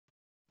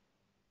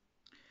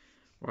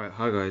Right,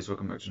 hi guys,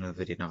 welcome back to another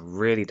video. Now, I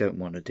really don't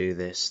want to do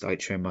this, like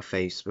showing my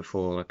face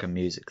before like a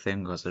music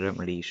thing, because I don't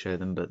really show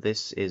them, but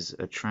this is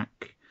a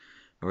track,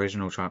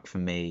 original track for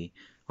me.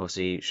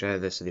 Obviously, share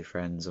this with your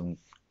friends. I'm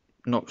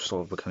not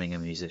sort of becoming a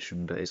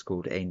musician, but it's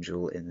called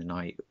Angel in the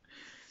Night,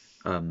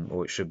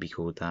 or it should be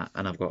called that.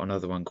 And I've got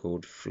another one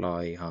called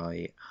Fly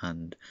High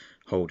and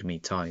Hold Me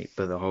Tight,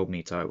 but the Hold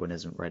Me Tight one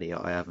isn't ready.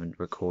 I haven't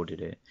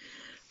recorded it.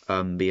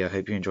 But yeah, I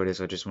hope you enjoyed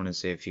this. I just want to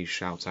say a few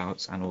shout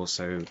outs, and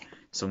also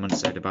someone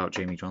said about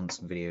Jamie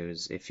Johnson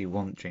videos. If you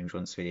want Jamie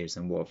Johnson videos,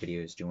 then what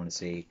videos do you want to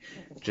see?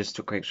 Just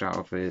a quick shout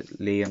out for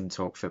Liam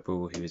Talk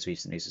Football, who has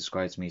recently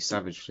subscribed to me,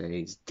 Savage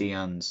Days,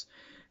 Dian's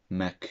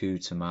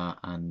Mekutama,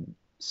 and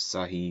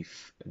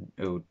Sahif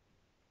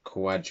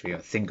Kwadri. I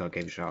think I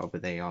gave a shout out,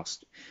 but they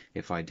asked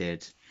if I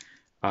did.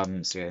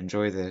 So yeah,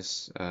 enjoy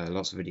this.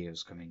 Lots of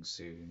videos coming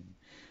soon.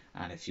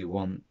 And if you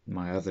want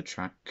my other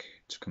track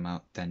to come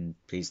out, then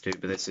please do.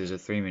 But this is a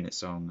 3-minute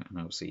song, and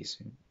I'll see you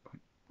soon. Bye.